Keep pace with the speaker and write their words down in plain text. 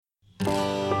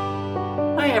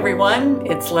Hi everyone,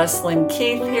 it's Leslyn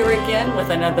Keith here again with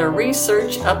another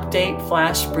Research Update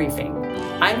Flash Briefing.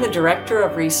 I'm the Director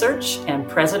of Research and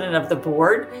President of the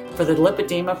Board for the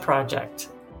Lipedema Project.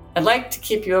 I'd like to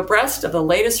keep you abreast of the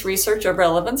latest research of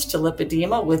relevance to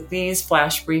lipedema with these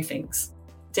flash briefings.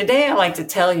 Today I'd like to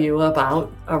tell you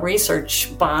about a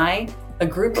research by a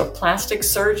group of plastic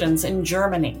surgeons in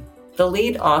Germany. The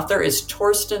lead author is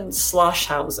Torsten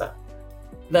Schlosshauer.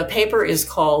 The paper is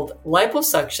called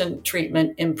Liposuction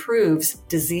Treatment Improves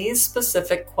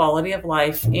Disease-Specific Quality of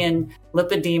Life in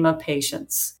Lipedema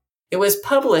Patients. It was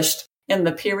published in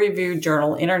the peer-reviewed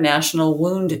journal International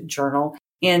Wound Journal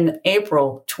in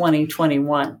April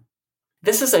 2021.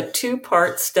 This is a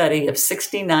two-part study of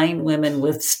 69 women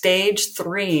with stage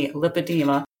 3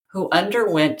 lipedema who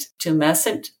underwent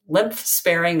tumescent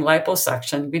lymph-sparing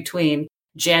liposuction between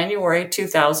January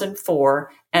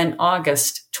 2004 and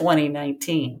August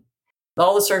 2019.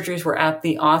 All the surgeries were at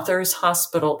the author's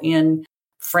hospital in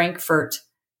Frankfurt,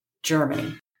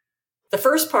 Germany. The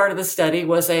first part of the study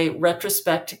was a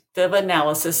retrospective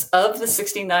analysis of the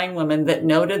 69 women that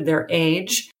noted their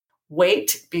age,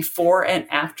 weight before and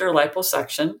after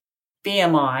liposuction,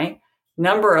 BMI,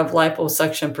 number of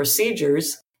liposuction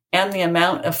procedures, and the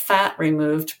amount of fat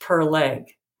removed per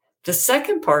leg. The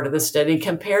second part of the study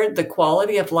compared the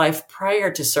quality of life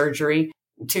prior to surgery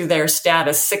to their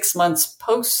status 6 months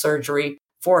post-surgery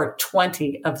for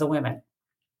 20 of the women.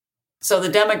 So the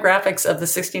demographics of the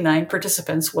 69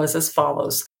 participants was as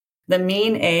follows. The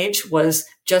mean age was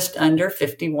just under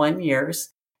 51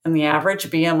 years, and the average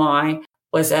BMI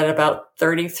was at about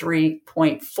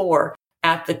 33.4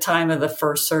 at the time of the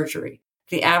first surgery.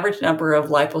 The average number of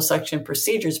liposuction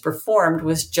procedures performed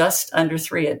was just under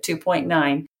 3 at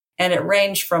 2.9, and it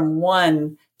ranged from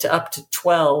 1 to up to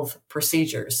 12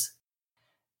 procedures.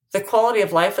 The quality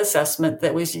of life assessment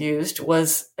that was used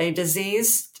was a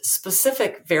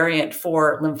disease-specific variant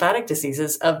for lymphatic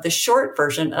diseases of the short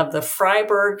version of the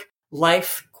Freiburg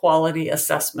Life Quality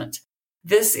Assessment.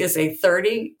 This is a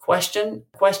 30-question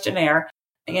questionnaire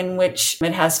in which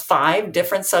it has 5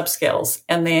 different subscales,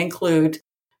 and they include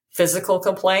physical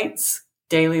complaints,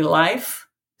 daily life,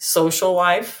 social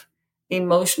life,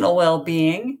 emotional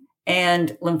well-being,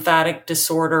 and lymphatic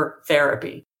disorder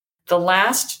therapy. The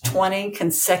last 20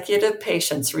 consecutive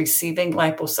patients receiving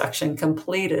liposuction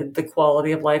completed the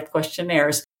quality of life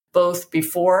questionnaires both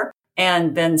before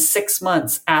and then 6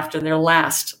 months after their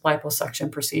last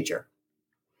liposuction procedure.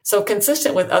 So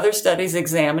consistent with other studies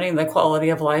examining the quality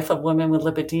of life of women with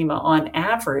lipedema, on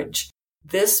average,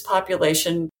 this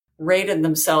population rated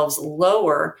themselves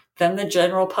lower than the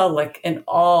general public in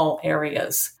all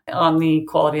areas on the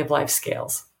quality of life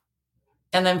scales.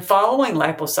 And then following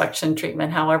liposuction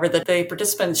treatment, however, that the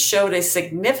participants showed a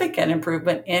significant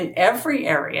improvement in every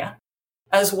area,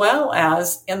 as well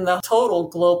as in the total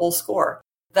global score.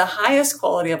 The highest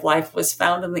quality of life was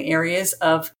found in the areas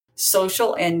of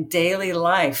social and daily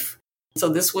life. So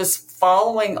this was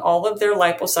following all of their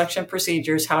liposuction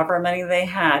procedures, however many they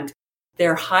had.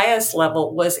 Their highest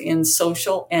level was in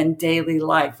social and daily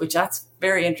life, which that's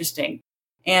very interesting.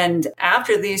 And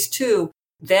after these two,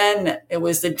 then it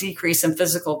was the decrease in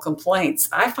physical complaints.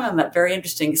 I found that very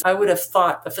interesting because I would have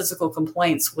thought the physical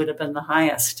complaints would have been the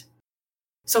highest.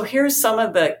 So here's some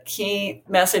of the key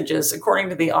messages, according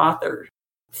to the author,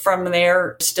 from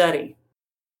their study.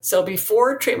 So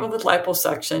before treatment with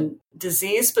liposuction,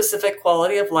 disease-specific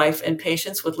quality of life in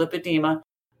patients with lipedema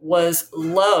was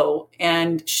low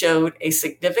and showed a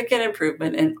significant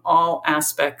improvement in all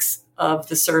aspects of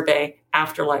the survey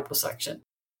after liposuction.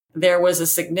 There was a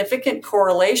significant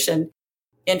correlation,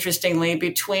 interestingly,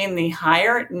 between the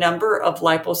higher number of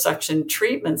liposuction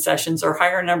treatment sessions or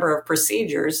higher number of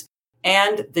procedures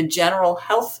and the general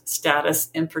health status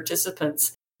in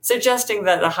participants, suggesting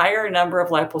that a higher number of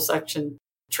liposuction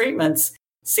treatments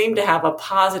seemed to have a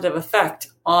positive effect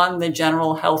on the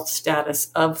general health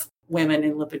status of women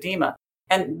in lipedema.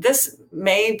 And this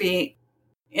may be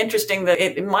interesting that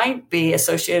it might be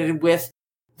associated with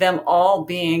them all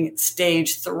being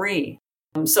stage 3.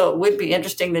 So it would be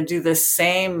interesting to do the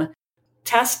same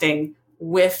testing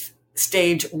with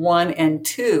stage 1 and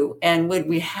 2. And would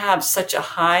we have such a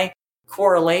high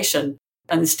correlation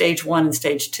on stage 1 and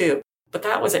stage 2? But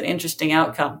that was an interesting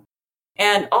outcome.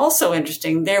 And also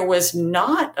interesting, there was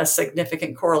not a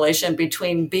significant correlation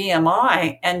between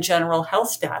BMI and general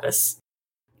health status,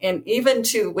 and even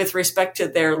with respect to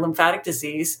their lymphatic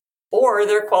disease or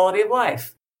their quality of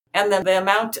life. And then the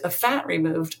amount of fat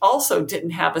removed also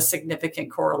didn't have a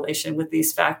significant correlation with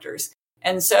these factors.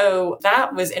 And so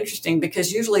that was interesting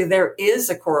because usually there is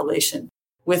a correlation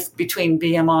between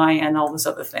BMI and all those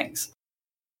other things.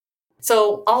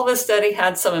 So all this study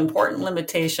had some important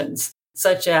limitations,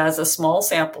 such as a small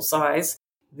sample size.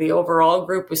 The overall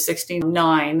group was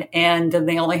 69, and then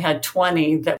they only had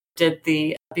 20 that did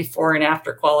the before and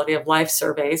after quality of life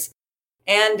surveys.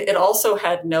 And it also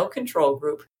had no control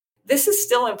group. This is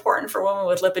still important for women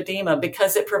with lipedema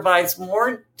because it provides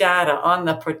more data on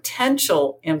the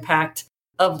potential impact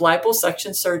of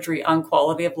liposuction surgery on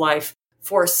quality of life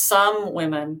for some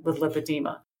women with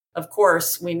lipedema. Of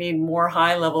course, we need more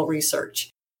high-level research.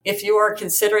 If you are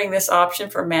considering this option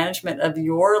for management of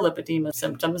your lipedema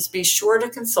symptoms, be sure to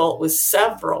consult with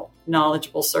several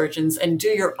knowledgeable surgeons and do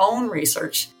your own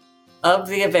research of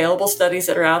the available studies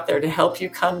that are out there to help you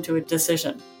come to a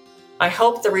decision. I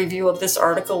hope the review of this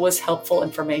article was helpful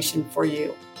information for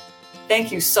you.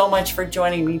 Thank you so much for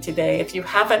joining me today. If you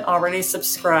haven't already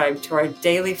subscribed to our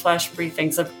daily flash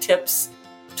briefings of tips,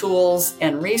 tools,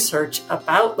 and research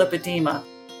about lipedema,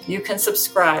 you can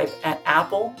subscribe at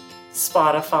Apple,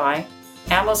 Spotify,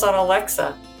 Amazon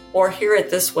Alexa, or here at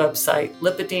this website,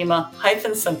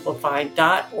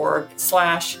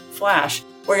 lipedema-simplified.org/flash,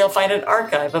 where you'll find an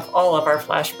archive of all of our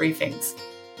flash briefings.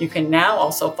 You can now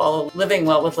also follow Living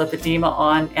Well with Lipedema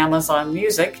on Amazon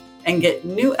Music and get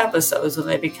new episodes when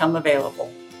they become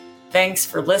available. Thanks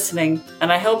for listening,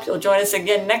 and I hope you'll join us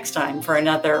again next time for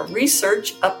another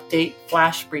Research Update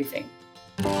Flash Briefing.